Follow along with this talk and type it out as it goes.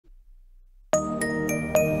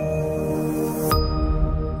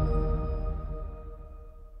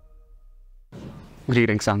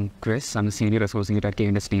Greetings, I'm Chris. I'm a senior associate at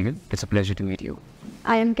KNS Legal. It's a pleasure to meet you.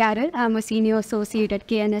 I am Carol. I'm a senior associate at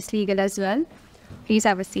KNS Legal as well. Please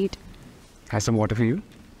have a seat. Has some water for you?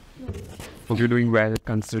 Hope you're doing well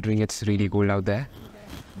considering it's really cold out there.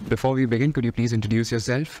 Before we begin, could you please introduce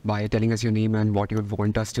yourself by telling us your name and what you would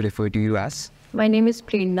want us to refer to you as? My name is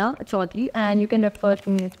Prerna Chaudhary and you can refer to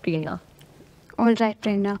me as Prerna. All right,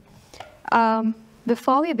 Prerna.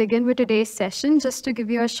 Before we begin with today's session, just to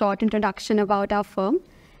give you a short introduction about our firm,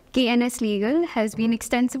 KNS Legal has been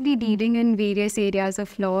extensively leading in various areas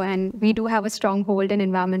of law, and we do have a stronghold in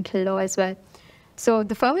environmental law as well. So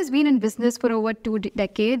the firm has been in business for over 2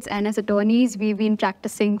 decades, and as attorneys, we've been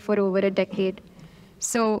practicing for over a decade.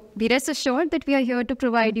 So be rest assured that we are here to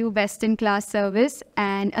provide you best-in-class service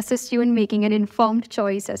and assist you in making an informed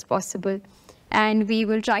choice as possible. And we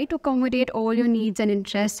will try to accommodate all your needs and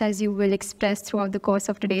interests as you will express throughout the course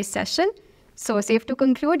of today's session. So safe to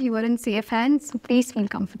conclude, you are in safe hands. So please feel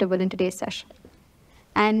comfortable in today's session.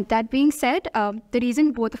 And that being said, the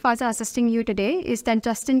reason both of us are assisting you today is that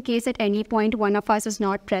just in case at any point one of us is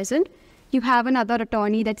not present, you have another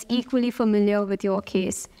attorney that's equally familiar with your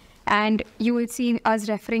case. And you will see us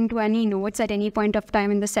referring to any notes at any point of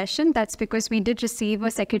time in the session. That's because we did receive a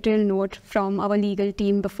secretarial note from our legal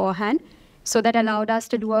team beforehand. So that allowed us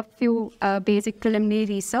to do a few basic preliminary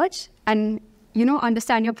research and,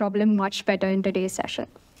 understand your problem much better in today's session.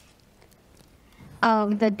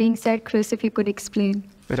 That being said, Chris, if you could explain.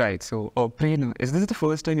 Right. So, Prerna, is this the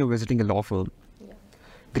first time you're visiting a law firm? Yeah.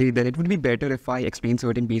 Great. Then it would be better if I explain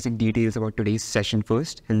certain basic details about today's session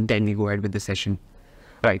first, and then we go ahead with the session.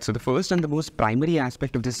 Right. So the first and the most primary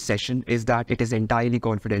aspect of this session is that it is entirely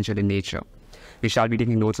confidential in nature. We shall be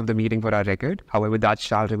taking notes of the meeting for our record. However, that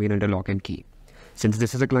shall remain under lock and key. Since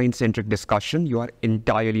this is a client-centric discussion, you are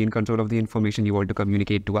entirely in control of the information you want to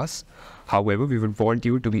communicate to us. However, we would want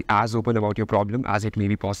you to be as open about your problem as it may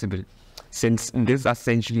be possible, since this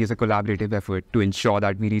essentially is a collaborative effort to ensure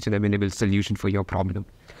that we reach an amenable solution for your problem.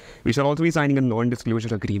 We shall also be signing a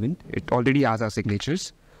non-disclosure agreement. It already has our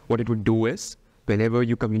signatures. What it would do is, whenever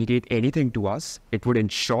you communicate anything to us, it would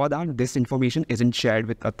ensure that this information isn't shared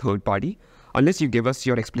with a third party unless you give us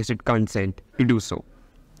your explicit consent to do so.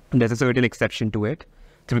 There's a certain exception to it.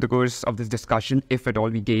 Through the course of this discussion, if at all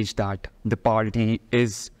we gauge that the party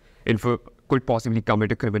could possibly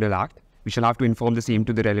commit a criminal act, we shall have to inform the same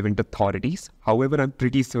to the relevant authorities. However, I'm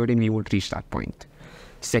pretty certain we won't reach that point.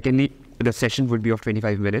 Secondly, the session would be of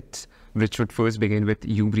 25 minutes, which would first begin with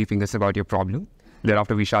you briefing us about your problem.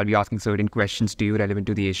 Thereafter, we shall be asking certain questions to you relevant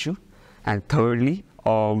to the issue. And thirdly,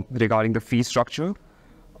 regarding the fee structure,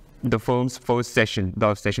 the firm's first session,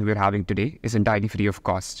 the session we're having today, is entirely free of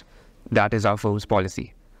cost. That is our firm's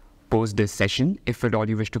policy. Post this session, if at all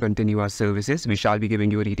you wish to continue our services, we shall be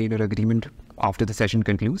giving you a retainer agreement after the session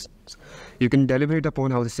concludes. You can deliberate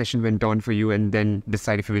upon how the session went on for you and then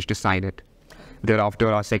decide if you wish to sign it.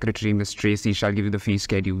 Thereafter, our secretary, Ms. Tracy, shall give you the fee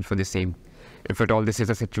schedule for the same. If at all this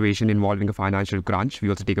is a situation involving a financial crunch, we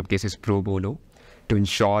also take up cases pro bono to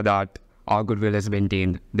ensure that our goodwill is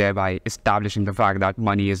maintained, thereby establishing the fact that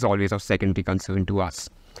money is always of secondary concern to us.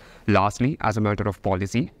 Lastly, as a matter of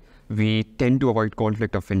policy, we tend to avoid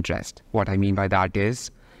conflict of interest. What I mean by that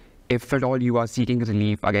is, if at all you are seeking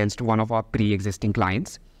relief against one of our pre-existing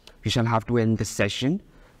clients, we shall have to end the session,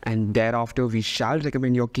 and thereafter we shall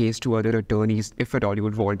recommend your case to other attorneys if at all you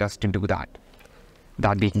would want us to do that.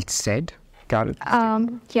 That being said, Carol?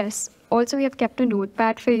 Yes. Also, we have kept a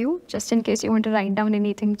notepad for you, just in case you want to write down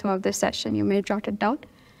anything throughout the session. You may jot it down.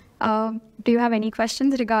 Do you have any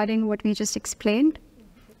questions regarding what we just explained?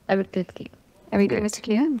 Everything is clear. Everything is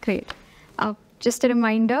clear? Great. Just a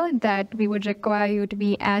reminder that we would require you to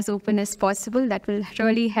be as open as possible. That will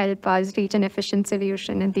really help us reach an efficient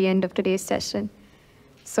solution at the end of today's session.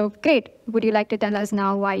 So, great. Would you like to tell us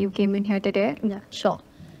now why you came in here today? Yeah, sure.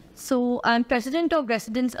 So, I'm president of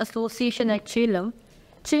Residents Association at Chellam.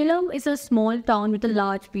 Chellam is a small town with a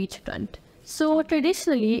large beachfront. So,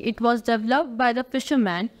 traditionally, it was developed by the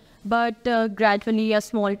fishermen, but gradually a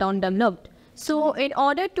small town developed. So, in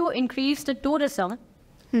order to increase the tourism,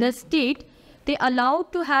 the state, they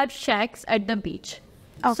allowed to have shacks at the beach.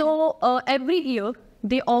 Okay. So, every year,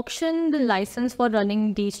 they auction the license for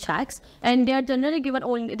running these shacks, and they are generally given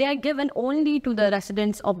only to the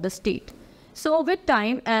residents of the state. So with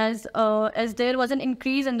time, as there was an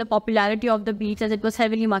increase in the popularity of the beach, as it was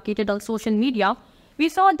heavily marketed on social media, we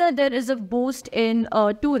saw that there is a boost in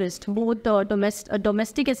tourists, both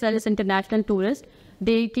domestic as well as international tourists.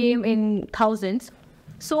 They came in thousands.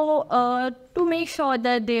 So to make sure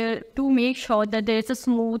that there is a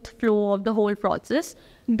smooth flow of the whole process,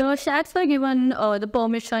 the shacks were given the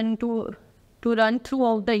permission to to run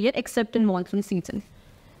throughout the year except in monsoon season.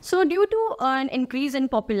 So due to an increase in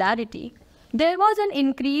popularity, there was an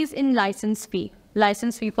increase in license fee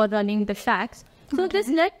for running the shacks. So this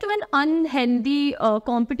led to an unhealthy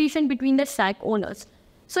competition between the shack owners.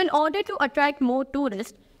 So in order to attract more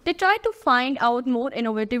tourists, they tried to find out more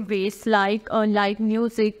innovative ways like live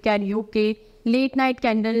music, karaoke, late night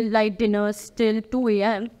candlelight dinners till 2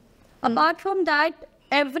 a.m. Apart from that,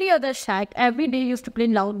 every other shack every day used to play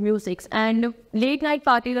loud music, and late night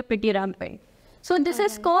parties are pretty rampant. So this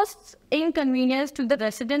has caused inconvenience to the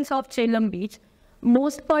residents of Chellam Beach,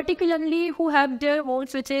 most particularly who have their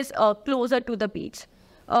homes which is closer to the beach.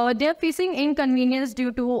 They are facing inconvenience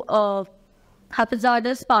due to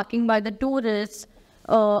haphazardous parking by the tourists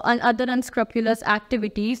and other unscrupulous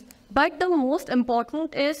activities. But the most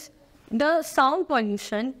important is the sound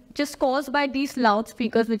pollution just caused by these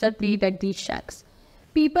loudspeakers which are played at these shacks.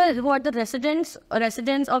 People who are the residents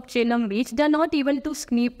of Chellam Beach, they are not able to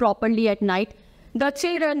sleep properly at night. The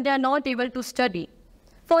children, they are not able to study.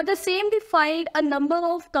 For the same, they filed a number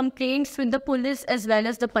of complaints with the police as well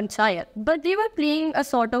as the panchayat, but they were playing a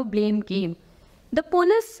sort of blame game. The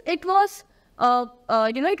police, it was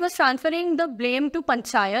transferring the blame to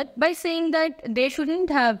panchayat by saying that they shouldn't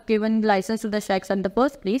have given license to the shacks in the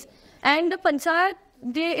first place, and the panchayat,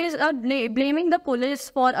 they is blaming the police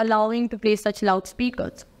for allowing to play such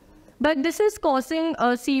loudspeakers. But this is causing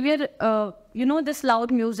a severe, this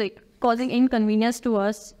loud music causing inconvenience to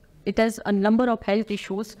us. It has a number of health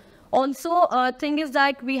issues. Also, thing is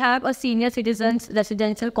that we have a senior citizens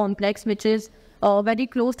residential complex which is very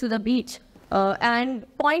close to the beach. And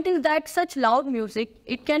point is that such loud music,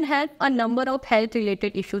 it can have a number of health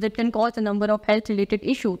related issues. It can cause a number of health related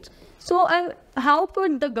issues. So how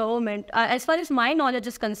could the government, as far as my knowledge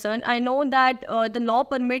is concerned, I know that the law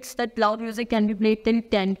permits that loud music can be played till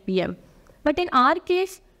 10 p.m. But in our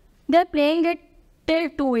case, they're playing it till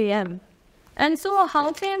 2 a.m. And so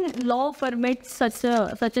how can law permit such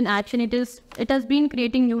an action? It has been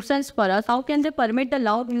creating nuisance for us. How can they permit the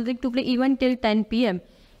loud music to play even till 10 p.m.?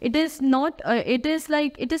 It is not, it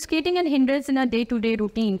is creating an hindrance in a day-to-day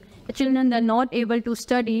routine. The children are not able to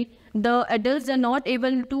study. The adults are not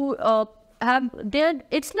able to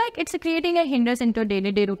it's creating a hindrance into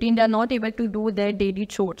daily routine. They are not able to do their daily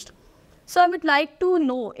chores. So I would like to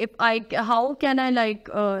know how can I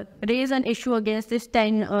raise an issue against this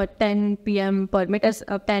 10 p.m. permit as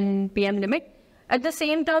a 10 p.m. limit. At the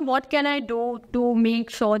same time, what can I do to make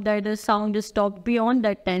sure that the sound is stopped beyond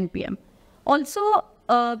that 10 p.m. Also,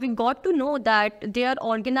 we got to know that they are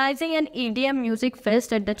organizing an EDM music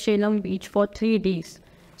fest at the Chellam Beach for 3 days.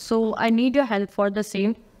 So I need your help for the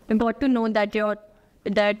same. We got to know that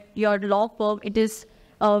your law firm, it is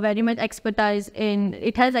very much expertise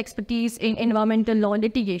in environmental law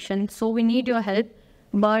litigation. So we need your help.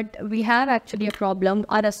 But we have actually a problem.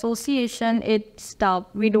 Our association, it's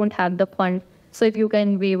stopped. We don't have the fund. So if you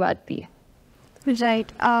can waive our fee.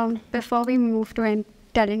 Right. Before we move to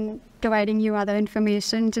providing you other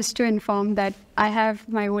information, just to inform that I have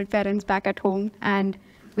my old parents back at home, and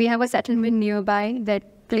we have a settlement nearby that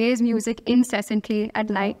plays music incessantly at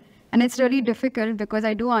night. And it's really difficult because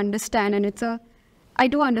I do understand, and I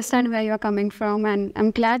do understand where you're coming from, and I'm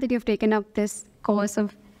glad that you've taken up this course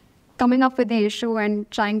of coming up with the issue and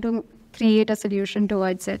trying to create a solution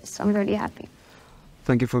towards it. So I'm really happy.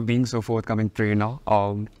 Thank you for being so forthcoming,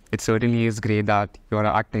 Prerna. It certainly is great that you're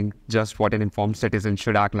acting just what an informed citizen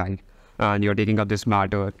should act like, and you're taking up this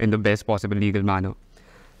matter in the best possible legal manner.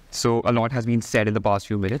 So a lot has been said in the past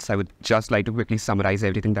few minutes. I would just like to quickly summarize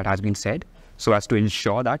everything that has been said so as to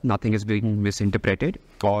ensure that nothing is being misinterpreted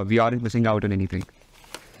or we aren't missing out on anything.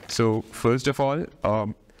 So first of all,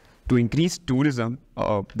 to increase tourism,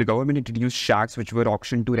 the government introduced shacks which were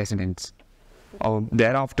auctioned to residents.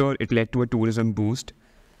 Thereafter, it led to a tourism boost,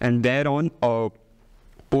 and thereon,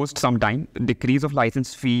 post some time, decrease of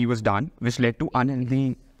license fee was done, which led to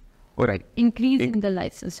unhealthy. Increase in the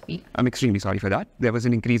license fee. I'm extremely sorry for that. There was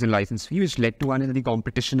an increase in license fee, which led to unhealthy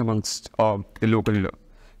competition amongst the local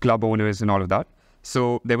club owners and all of that.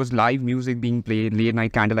 So there was live music being played, late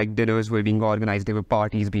night candlelight dinners were being organized, there were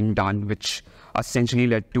parties being done, which essentially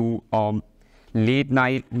led to late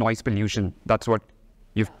night noise pollution. That's what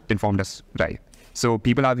you've informed us, right? So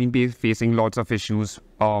people have been facing lots of issues,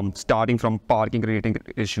 starting from parking related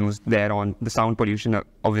issues, thereon the sound pollution,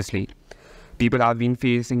 obviously. People have been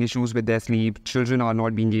facing issues with their sleep. Children are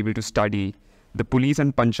not being able to study. The police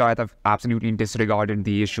and panchayat have absolutely disregarded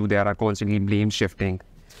the issue. There are constantly blame shifting.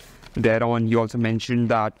 Thereon, you also mentioned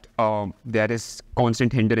that there is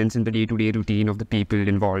constant hindrance in the day-to-day routine of the people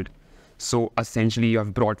involved. So essentially, you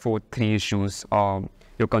have brought forth 3 issues.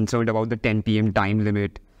 You're concerned about the 10 p.m. time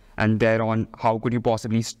limit And thereon, how could you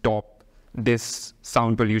possibly stop this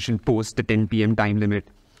sound pollution post the 10 p.m. time limit?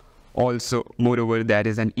 Also, moreover, there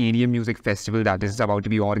is an EDM music festival that is about to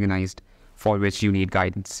be organized, for which you need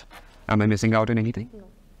guidance. Am I missing out on anything? No.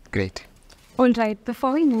 Great. All right,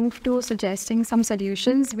 before we move to suggesting some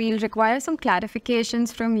solutions, we'll require some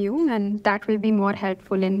clarifications from you, and that will be more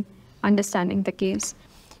helpful in understanding the case.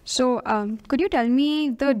 So, could you tell me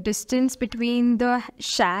the distance between the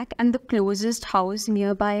shack and the closest house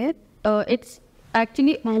nearby it? It's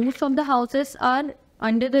actually, most of the houses are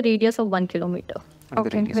under the radius of 1 kilometer.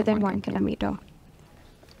 Okay, within 1 kilometer.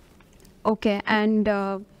 Okay, and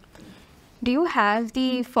do you have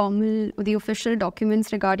the official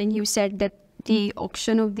documents regarding, you said that the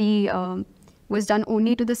auction of the was done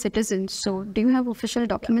only to the citizens. So do you have official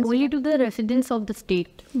documents? Only to the residents of the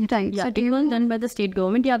state. Right. Yeah, So do it you was done by the state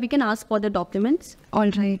government. Yeah, we can ask for the documents. All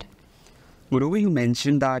right. Moreover, you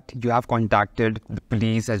mentioned that you have contacted the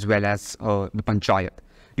police as well as the panchayat.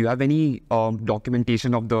 Do you have any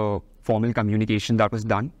documentation of the formal communication that was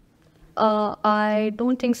done? I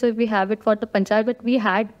don't think so if we have it for the panchayat, but we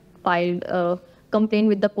had filed a complaint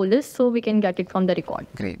with the police, so we can get it from the record.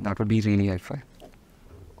 Great, that would be really helpful.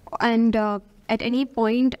 And at any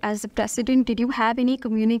point as the president, did you have any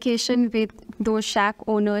communication with those shack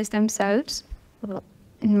owners themselves?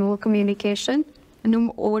 No communication?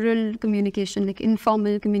 No oral communication, like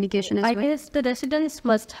informal communication as I well? guess the residents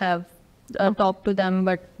must have talked to them,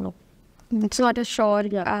 but no. It's not a sure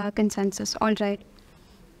consensus. All right.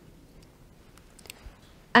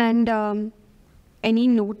 And any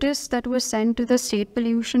notice that was sent to the State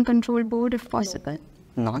Pollution Control Board, if possible?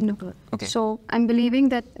 Not? No. Okay. So I'm believing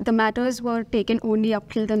that the matters were taken only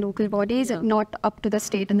up till the local bodies and not up to the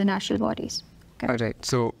state and the national bodies. Okay. All right.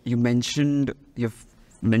 So you've mentioned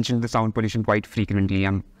the sound pollution quite frequently.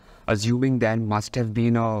 I'm assuming there must have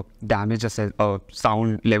been a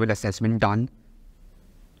sound level assessment done.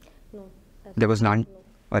 No. There was none. No.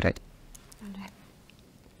 All right.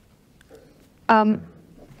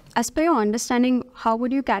 As per your understanding, how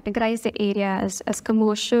would you categorize the area as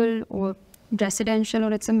commercial or residential,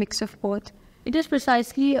 or it's a mix of both? It is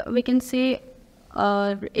precisely, we can say,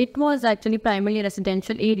 it was actually primarily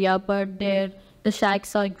residential area, but there the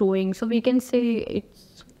shacks are growing, so we can say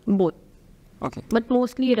it's both. Okay. But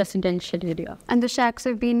mostly residential area. And the shacks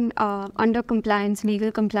have been under compliance,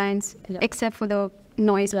 legal compliance, except for the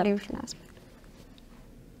noise pollution aspect.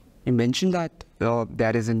 You mentioned that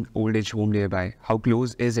there is an old age home nearby. How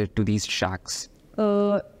close is it to these shacks?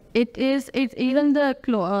 It's even the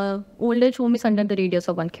old age home is under the radius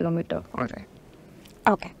of 1 kilometer. All right.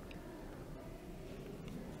 Okay.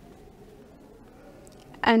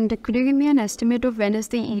 And could you give me an estimate of when is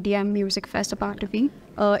the EDM Music Fest about to be?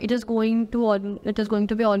 It is going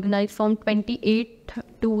to be organized from 28th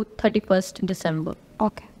to 31st December.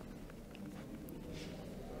 Okay.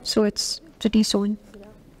 So it's pretty soon.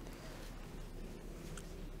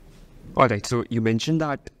 All right. So you mentioned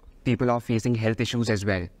that people are facing health issues as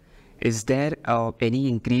well. Is there any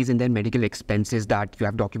increase in their medical expenses that you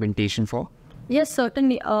have documentation for? Yes,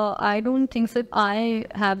 certainly. I don't think so. I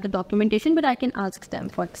have the documentation, but I can ask them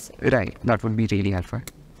for the same. Right. That would be really helpful.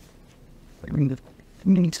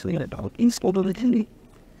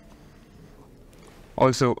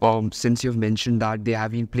 Also, since you've mentioned that they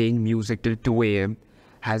have been playing music till 2 a.m.,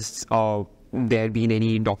 has there been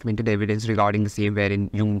any documented evidence regarding the same wherein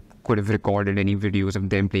you could have recorded any videos of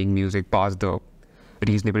them playing music past the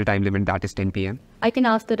reasonable time limit, that is 10 p.m.? I can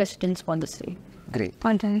ask the residents for the same. Great.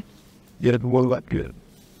 All right. Yeah.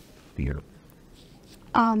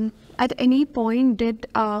 At any point did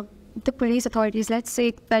the police authorities, let's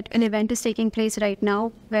say that an event is taking place right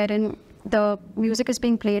now wherein the music is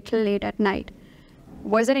being played till late at night,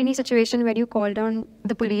 was there any situation where you called on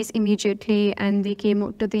the police immediately and they came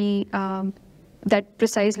out to the that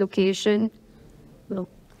precise location? No.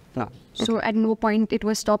 No. So at no point it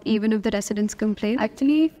was stopped even if the residents complained?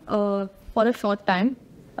 Actually, for a short time,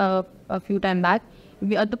 a few time back,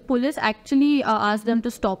 the police actually asked them to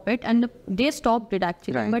stop it, and they stopped it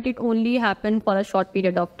actually, Right. but it only happened for a short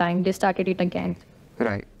period of time. They started it again.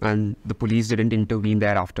 Right. And the police didn't intervene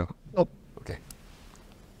thereafter? Nope. Okay.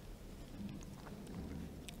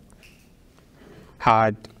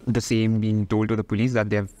 Had the same been told to the police that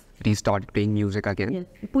they have restarted playing music again? Yes.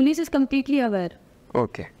 The police is completely aware.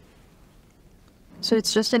 Okay. So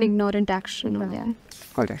it's just an ignorant action on their.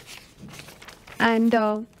 All right. And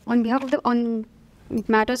on behalf of on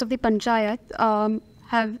matters of the panchayat,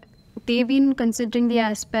 have they been considering the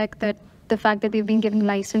aspect that the fact that they've been given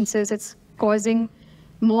licenses, it's causing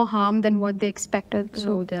more harm than what they expected?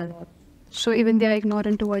 So they are not. So even they are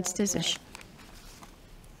ignorant towards this issue.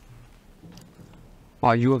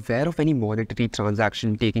 Are you aware of any monetary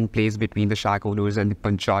transaction taking place between the shack owners and the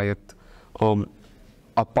panchayat,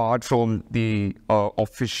 apart from the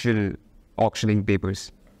official auctioning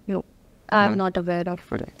papers? No, I'm not aware of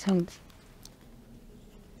it.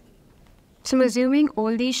 So I'm assuming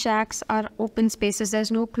all these shacks are open spaces.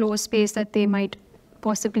 There's no closed space that they might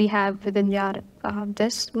possibly have within their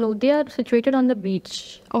this. No, they are situated on the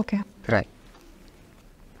beach. Okay. Right.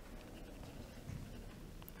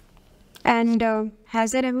 And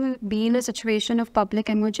has there ever been a situation of public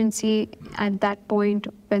emergency at that point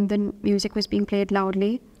when the music was being played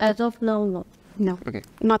loudly? As of now, no. No. Okay.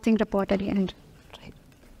 Nothing reported yet.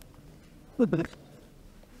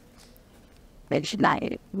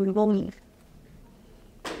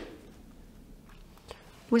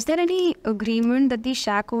 Was there any agreement that the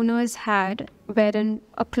shack owners had wherein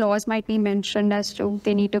a clause might be mentioned as to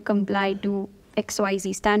they need to comply to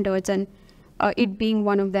XYZ standards, and it being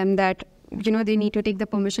one of them that, you know, they need to take the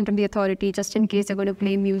permission from the authority just in case they're going to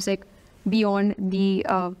play music beyond the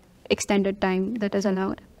extended time that is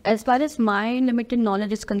allowed? As far as my limited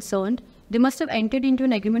knowledge is concerned, they must have entered into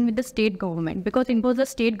an agreement with the state government, because it was the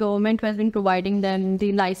state government who has been providing them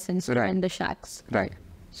the license to run the shacks. Right.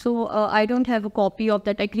 So I don't have a copy of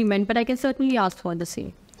that agreement, but I can certainly ask for the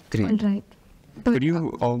same. Great. Right. Could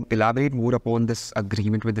you elaborate more upon this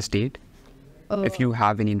agreement with the state? If you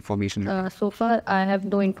have any information. So far, I have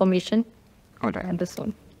no information All right. on this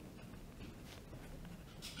one.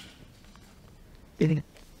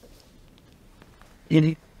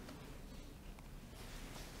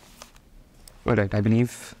 All right. I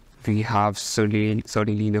believe we have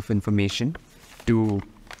certainly enough information to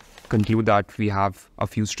conclude that we have a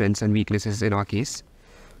few strengths and weaknesses in our case.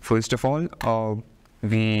 First of all,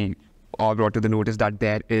 we are brought to the notice that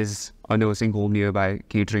there is a nursing home nearby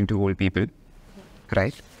catering to old people,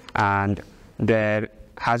 right? And there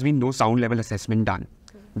has been no sound level assessment done.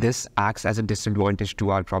 This acts as a disadvantage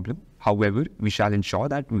to our problem. However, we shall ensure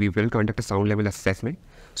that we will conduct a sound level assessment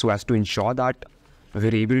so as to ensure that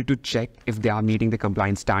we're able to check if they are meeting the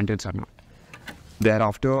compliance standards or not.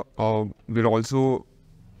 Thereafter, we're also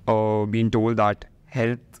being told that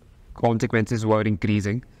health consequences were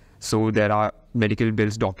increasing. So there are medical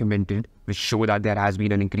bills documented which show that there has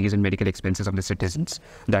been an increase in medical expenses of the citizens.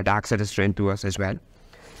 That acts as a strength to us as well.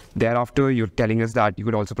 Thereafter, you're telling us that you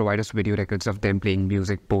could also provide us video records of them playing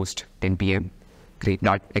music post 10 p.m. Great,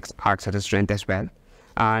 that acts as a strength as well.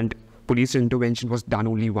 And police intervention was done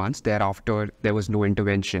only once. Thereafter, there was no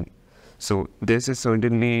intervention. So this is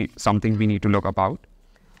certainly something we need to look about.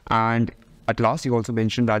 And at last, you also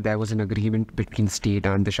mentioned that there was an agreement between the state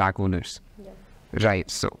and the shack owners. Yeah.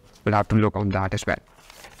 Right, so we'll have to look on that as well.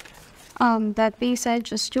 That being said,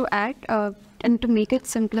 just to add, and to make it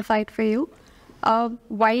simplified for you,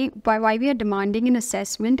 why we are demanding an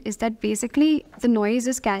assessment is that basically the noise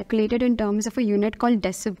is calculated in terms of a unit called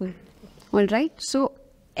decibel. All right. So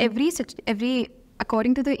every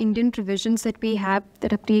according to the Indian provisions that we have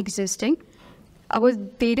that are pre-existing, our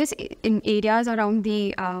various in areas around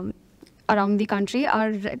the country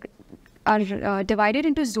are divided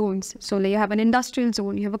into zones. So like you have an industrial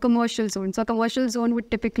zone, you have a commercial zone. So a commercial zone would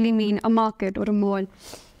typically mean a market or a mall.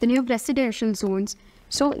 Then you have residential zones.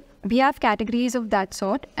 So we have categories of that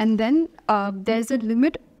sort, and then there's a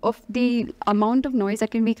limit of the amount of noise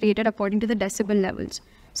that can be created according to the decibel levels.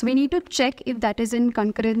 So we need to check if that is in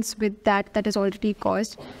concurrence with that is already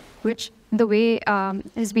caused, which the way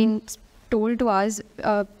has been told to us,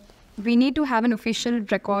 we need to have an official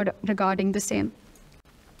record regarding the same.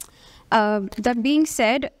 That being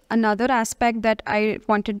said, another aspect that I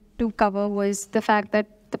wanted to cover was the fact that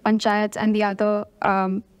the panchayats and the other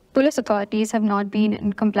police authorities have not been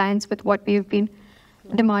in compliance with what we have been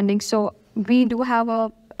demanding. So we do have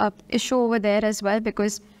a issue over there as well,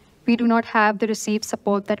 because we do not have the received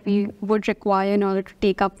support that we would require in order to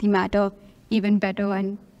take up the matter even better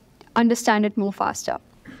and understand it more faster.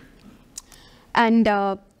 And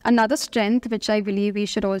another strength which I believe we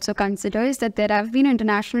should also consider is that there have been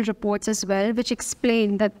international reports as well which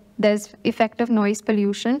explain that there's effective noise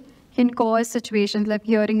pollution can cause situations like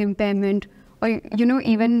hearing impairment, or, you know,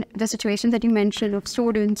 even the situations that you mentioned of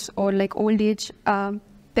students or like old age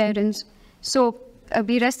parents. So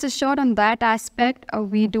we rest assured on that aspect,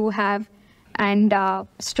 we do have a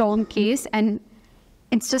strong case, and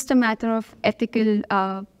it's just a matter of ethical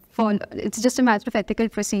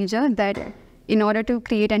procedure that in order to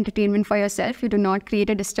create entertainment for yourself, you do not create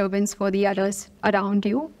a disturbance for the others around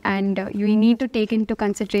you, and you need to take into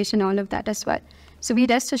consideration all of that as well. So we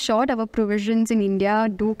rest assured our provisions in India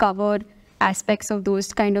do cover aspects of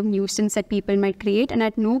those kind of nuisance that people might create, and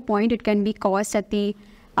at no point it can be caused at the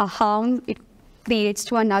harm creates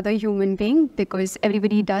to another human being, because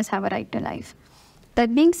everybody does have a right to life.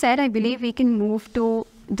 That being said, I believe we can move to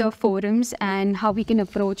the forums and how we can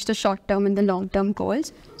approach the short-term and the long-term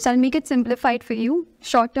goals. So I'll make it simplified for you.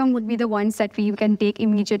 Short-term would be the ones that we can take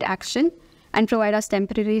immediate action and provide us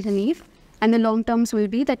temporary relief. And the long-terms will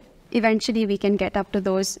be that eventually we can get up to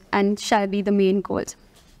those and shall be the main goals.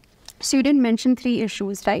 So you didn't mention 3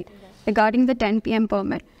 issues, right? Regarding the 10 p.m.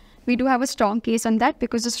 permit. We do have a strong case on that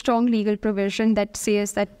because a strong legal provision that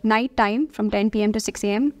says that night time from 10 p.m. to 6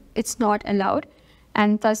 a.m. it's not allowed.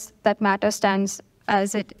 And thus that matter stands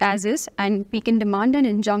as is, and we can demand an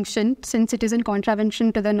injunction since it is in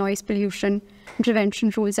contravention to the noise pollution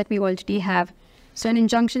prevention rules that we already have. So an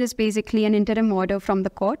injunction is basically an interim order from the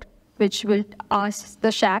court which will ask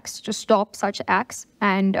the shacks to stop such acts,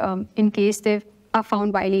 and in case they are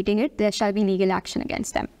found violating it, there shall be legal action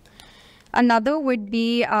against them. Another would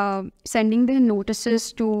be sending the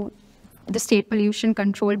notices to the State Pollution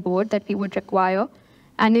Control Board that we would require.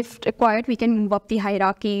 And if required, we can move up the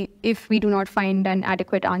hierarchy if we do not find an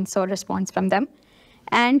adequate answer or response from them.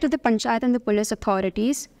 And to the Panchayat and the police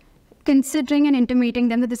authorities, considering and intimating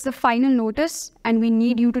them that this is the final notice and we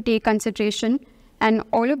need you to take consideration. And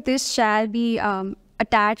all of this shall be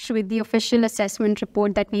attached with the official assessment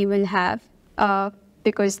report that we will have,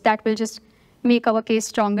 because that will just make our case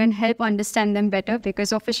stronger and help understand them better,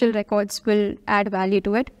 because official records will add value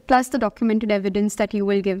to it, plus the documented evidence that you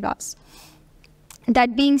will give us.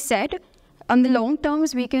 That being said, on the long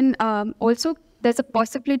terms, we can also, there's a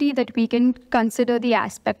possibility that we can consider the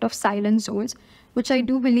aspect of silent zones, which I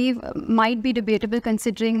do believe might be debatable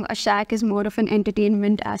considering a shack is more of an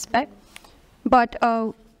entertainment aspect. But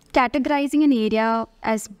categorizing an area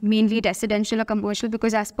as mainly residential or commercial,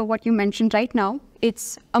 because as per what you mentioned right now,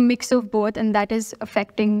 it's a mix of both, and that is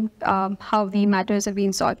affecting how the matters are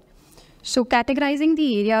being solved. So categorizing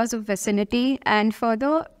the areas of vicinity, and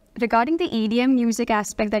further, regarding the EDM music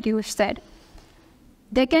aspect that you said,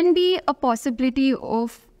 there can be a possibility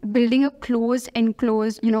of building a closed,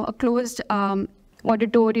 enclosed, a closed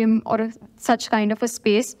auditorium or such kind of a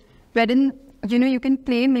space wherein, you can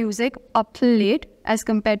play music up till late as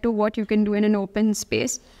compared to what you can do in an open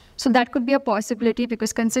space. So that could be a possibility,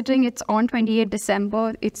 because considering it's on 28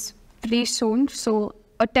 December, it's pretty soon. So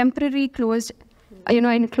a temporary closed,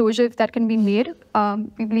 enclosure, if that can be made,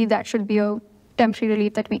 we believe that should be a temporary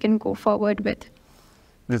relief that we can go forward with.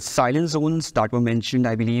 The silent zones that were mentioned,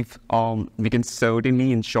 I believe we can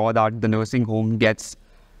certainly ensure that the nursing home gets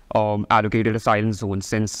allocated a silent zone,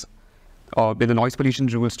 since in the noise pollution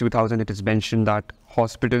rules 2000, it is mentioned that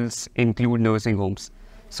hospitals include nursing homes.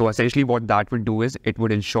 So essentially what that would do is it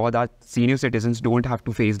would ensure that senior citizens don't have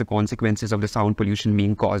to face the consequences of the sound pollution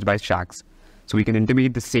being caused by shacks. So we can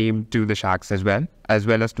intimate the same to the shacks as well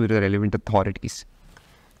as to the relevant authorities.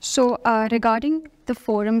 So regarding the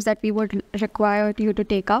forums that we would require you to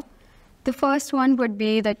take up, the first one would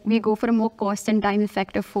be that we go for a more cost and time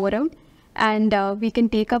effective forum, and we can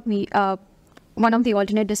take up one of the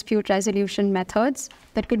alternate dispute resolution methods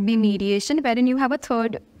that could be mediation, wherein you have a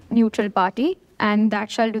third neutral party and that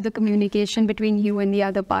shall do the communication between you and the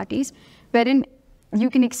other parties, wherein you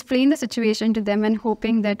can explain the situation to them and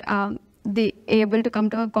hoping that they are able to come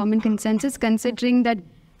to a common consensus, considering that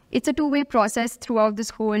it's a two-way process throughout this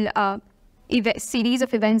whole series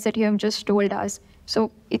of events that you have just told us. So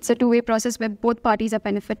it's a two-way process where both parties are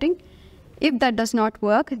benefiting. If that does not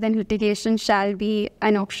work, then litigation shall be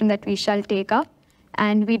an option that we shall take up.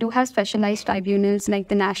 And we do have specialized tribunals like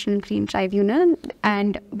the National Green Tribunal,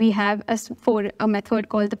 and we have a method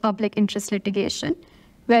called the public interest litigation,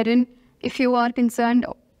 wherein if you are concerned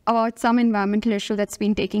about some environmental issue that's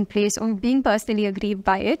been taking place or being personally aggrieved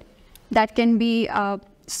by it, that can be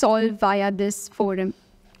solved via this forum.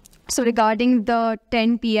 So regarding the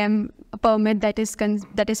 10 p.m. permit that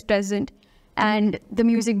is present, and the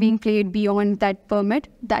music being played beyond that permit,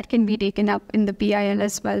 that can be taken up in the PIL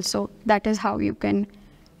as well. So that is how you can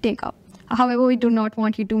take up. However, we do not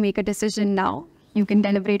want you to make a decision now. You can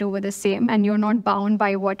deliberate over the same, and you're not bound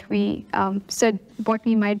by what we said, what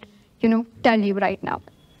we might, tell you right now.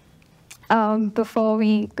 Before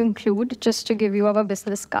we conclude, just to give you our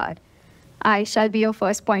business card, I shall be your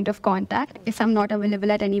first point of contact. If I'm not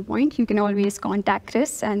available at any point, you can always contact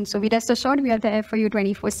Chris. And so be rest assured, we are there for you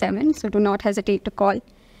 24/7. So do not hesitate to call.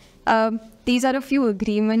 These are a few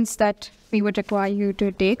agreements that we would require you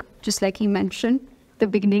to take, just like he mentioned, the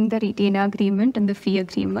beginning, the retainer agreement and the fee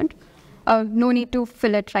agreement. No need to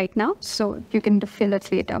fill it right now, so you can fill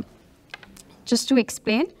it later. Just to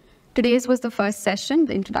explain, today's was the first session,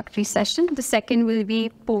 the introductory session. The second will be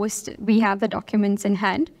post, we have the documents in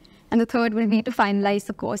hand. And the third will be to finalize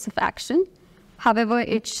the course of action. However,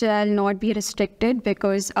 it shall not be restricted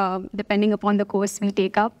because depending upon the course we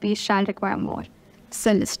take up, we shall require more. It's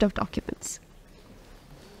a list of documents.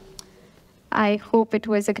 I hope it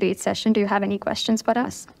was a great session. Do you have any questions for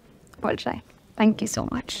us? All right. Thank you so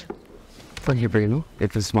much. Thank you, Prenu.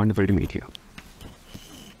 It was wonderful to meet you.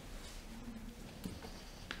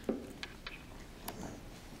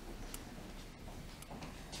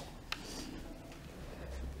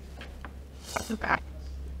 Okay.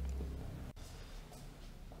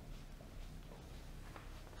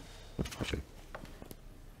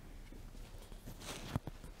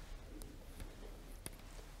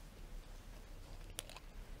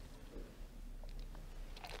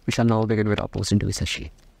 We shall now begin with our post-interview session.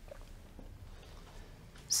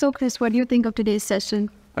 So, Chris, what do you think of today's session?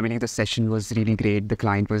 I believe the session was really great. The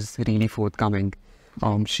client was really forthcoming.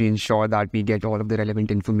 She ensured that we get all of the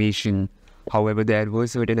relevant information. However, there were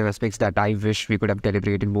certain aspects that I wish we could have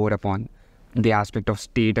deliberated more upon. The aspect of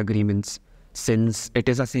state agreements, since it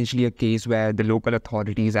is essentially a case where the local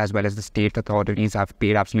authorities as well as the state authorities have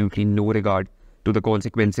paid absolutely no regard to the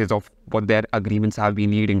consequences of what their agreements have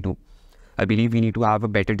been leading to. I believe we need to have a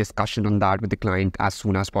better discussion on that with the client as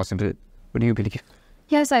soon as possible. What do you believe?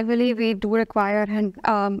 Yes, I believe we do require, and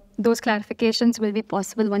those clarifications will be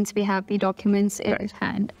possible once we have the documents in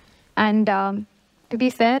hand. And to be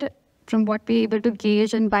fair, from what we're able to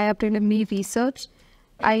gauge and by our preliminary research,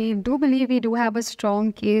 I do believe we do have a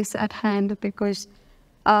strong case at hand because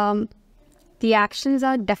the actions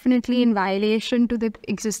are definitely in violation to the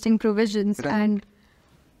existing provisions. Right. And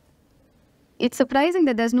it's surprising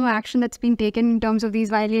that there's no action that's been taken in terms of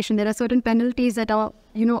these violations. There are certain penalties that are,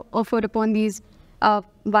 offered upon these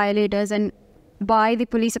violators, and why the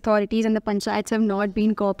police authorities and the panchayats have not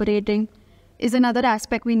been cooperating is another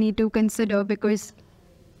aspect we need to consider, because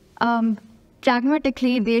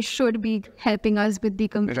pragmatically they should be helping us with the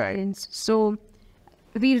complaints. Right. So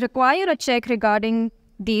we require a check regarding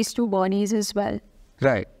these two bodies as well.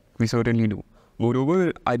 Right, we certainly do.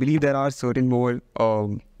 Moreover, I believe there are certain more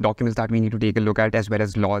documents that we need to take a look at as well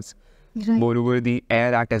as laws. Right. Moreover, the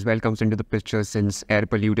Air Act as well comes into the picture, since air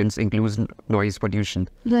pollutants includes noise pollution.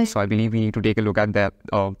 Right. So I believe we need to take a look at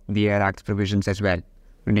the Air Act's provisions as well.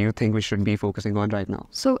 What do you think we should be focusing on right now?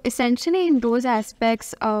 So essentially in those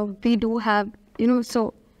aspects, we do have,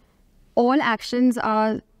 so all actions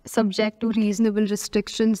are subject to reasonable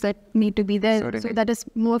restrictions that need to be there. Certainly. So that is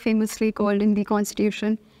more famously called in the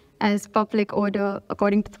Constitution as public order,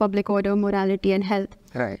 according to public order, morality and health.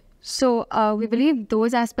 Right. So we believe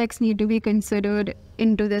those aspects need to be considered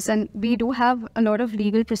into this, and we do have a lot of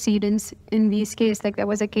legal precedents in these cases. Like there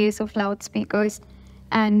was a case of loudspeakers,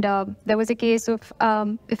 and there was a case of,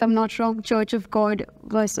 if I'm not wrong, Church of God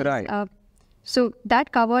versus. Right. So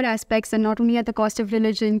that covered aspects, and not only at the cost of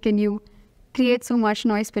religion can you create so much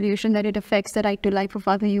noise pollution that it affects the right to life of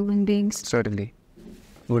other human beings. Certainly.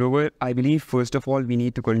 Moreover, I believe first of all we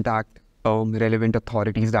need to contact relevant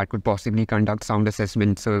authorities that could possibly conduct sound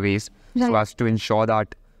assessment surveys, right, so as to ensure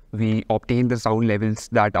that we obtain the sound levels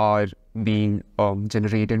that are being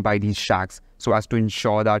generated by these shacks, so as to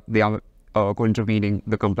ensure that they are contravening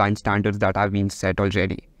the compliance standards that have been set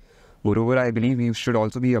already. Moreover, I believe we should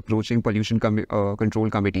also be approaching pollution control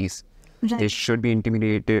committees. Right. They should be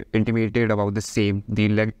intimated about the same,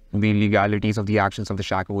 the legalities of the actions of the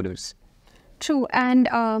shack owners. True, and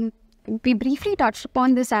we briefly touched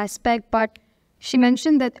upon this aspect, but she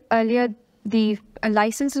mentioned that earlier the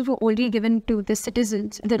licenses were only given to the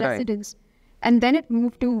citizens, the right, residents, and then it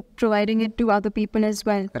moved to providing it to other people as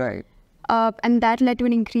well. Right. And that led to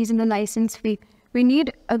an increase in the license fee. We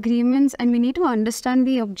need agreements, and we need to understand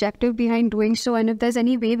the objective behind doing so, and if there's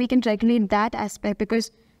any way we can regulate that aspect,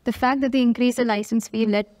 because the fact that they increased the license fee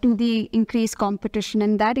led to the increased competition,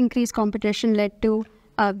 and that increased competition led to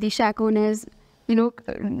the shack owners,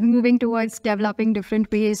 moving towards developing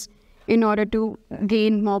different ways in order to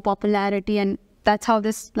gain more popularity, and that's how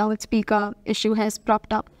this loudspeaker issue has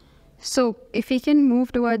propped up. So if we can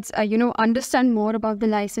move towards, understand more about the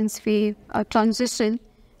license fee transition,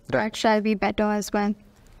 right, that shall be better as well.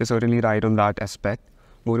 You're certainly right on that aspect.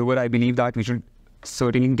 Moreover, I believe that we should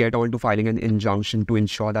certainly get on to filing an injunction to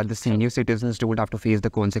ensure that the senior citizens don't have to face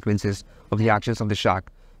the consequences of the actions of the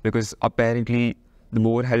shack, because apparently the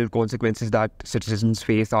more health consequences that citizens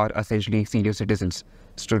face are essentially senior citizens.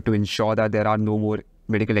 So to ensure that there are no more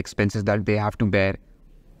medical expenses that they have to bear,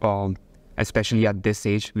 especially at this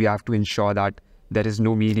age, we have to ensure that there is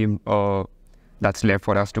no medium that's left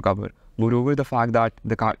for us to cover. Moreover, the fact that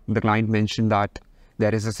the client mentioned that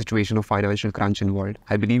there is a situation of financial crunch involved,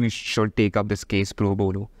 I believe we should take up this case pro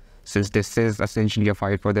bono, since this is essentially a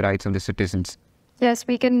fight for the rights of the citizens. Yes,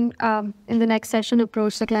 we can, in the next session,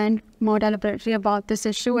 approach the client more deliberately about this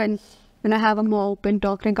issue and have a more open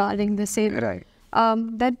talk regarding the same. Right.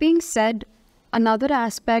 That being said, another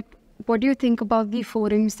aspect, what do you think about the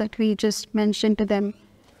forums that we just mentioned to them?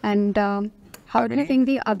 And how do you think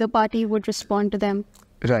the other party would respond to them?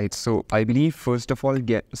 Right. So I believe, first of all,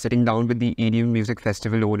 sitting down with the EDM music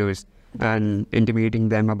festival owners and intimating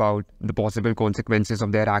them about the possible consequences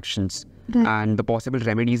of their actions and the possible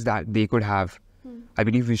remedies that they could have. I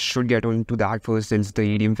believe we should get on to that first, since the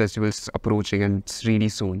EDM festival is approaching and it's really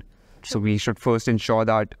soon. So we should first ensure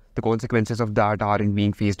that the consequences of that aren't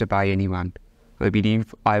being faced by anyone. I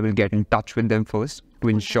believe I will get in touch with them first to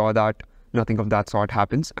ensure that nothing of that sort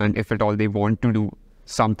happens. And if at all they want to do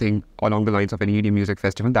something along the lines of an EDM music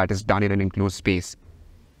festival, that is done in an enclosed space.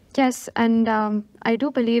 Yes, and I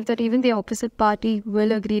do believe that even the opposite party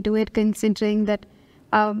will agree to it, considering that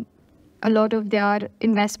a lot of their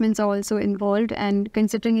investments are also involved, and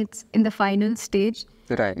considering it's in the final stage,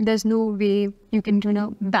 there's no way you can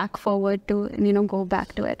back forward to go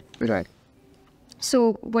back to it. Right.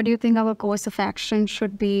 So what do you think our course of action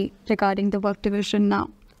should be regarding the work division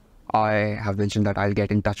now? I have mentioned that I'll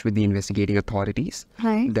get in touch with the investigating authorities.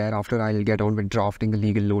 Right. Thereafter, I'll get on with drafting a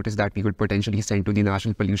legal notice that we could potentially send to the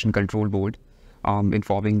National Pollution Control Board,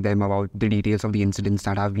 informing them about the details of the incidents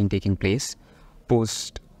that have been taking place.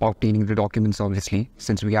 Post obtaining the documents, obviously,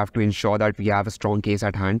 since we have to ensure that we have a strong case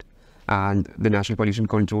at hand, and the National Pollution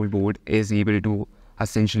Control Board is able to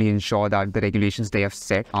essentially ensure that the regulations they have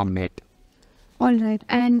set are met. All right.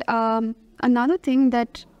 And another thing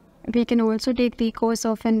that we can also take the course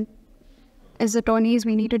of, and as attorneys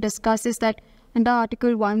we need to discuss, is that under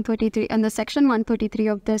Article 133 and the Section 133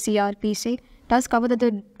 of the CRPC does cover that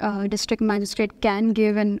the district magistrate can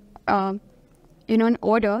give an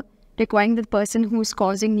order requiring the person who's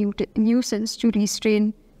causing nuisance to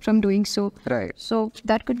restrain from doing so. Right. So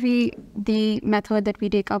that could be the method that we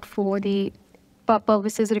take up for the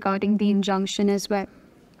purposes regarding the injunction as well.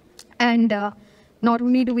 And not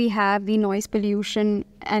only do we have the noise pollution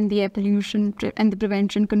and the air pollution and the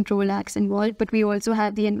Prevention Control Acts involved, but we also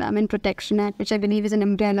have the Environment Protection Act, which I believe is an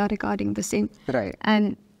umbrella regarding the same. Right.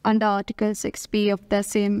 And under Article 6P of the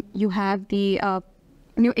same, you have the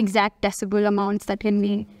exact decibel amounts that can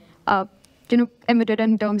be emitted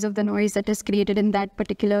in terms of the noise that is created in that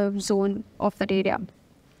particular zone of that area.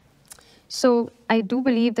 So I do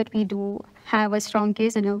believe that we do have a strong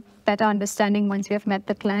case and a better understanding once we have met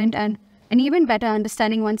the client, and an even better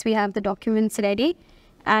understanding once we have the documents ready.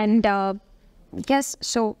 And yes,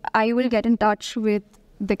 so I will get in touch with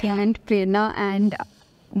the client, Prerna, and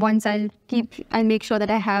once I'll make sure that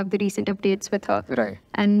I have the recent updates with her. Right.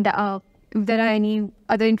 And if there are any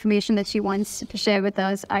other information that she wants to share with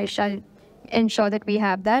us, I shall ensure that we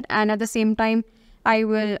have that. And at the same time, I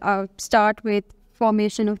will start with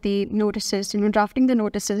formation of the notices, drafting the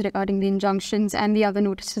notices regarding the injunctions and the other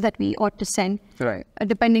notices that we ought to send, Right.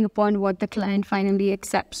 Depending upon what the client finally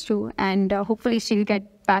accepts to. And hopefully she'll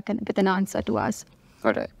get back with an answer to us.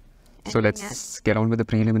 All right. So let's get on with the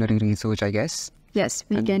preliminary research, I guess. Yes,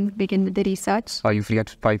 we can begin with the research. Are you free at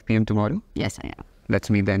 5 p.m. tomorrow? Yes, I am. Let's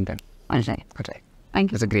meet then. All right. All right.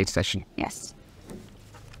 Thank you. It's a great session. Yes.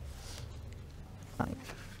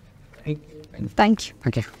 Thank you. Thank you.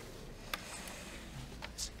 Okay.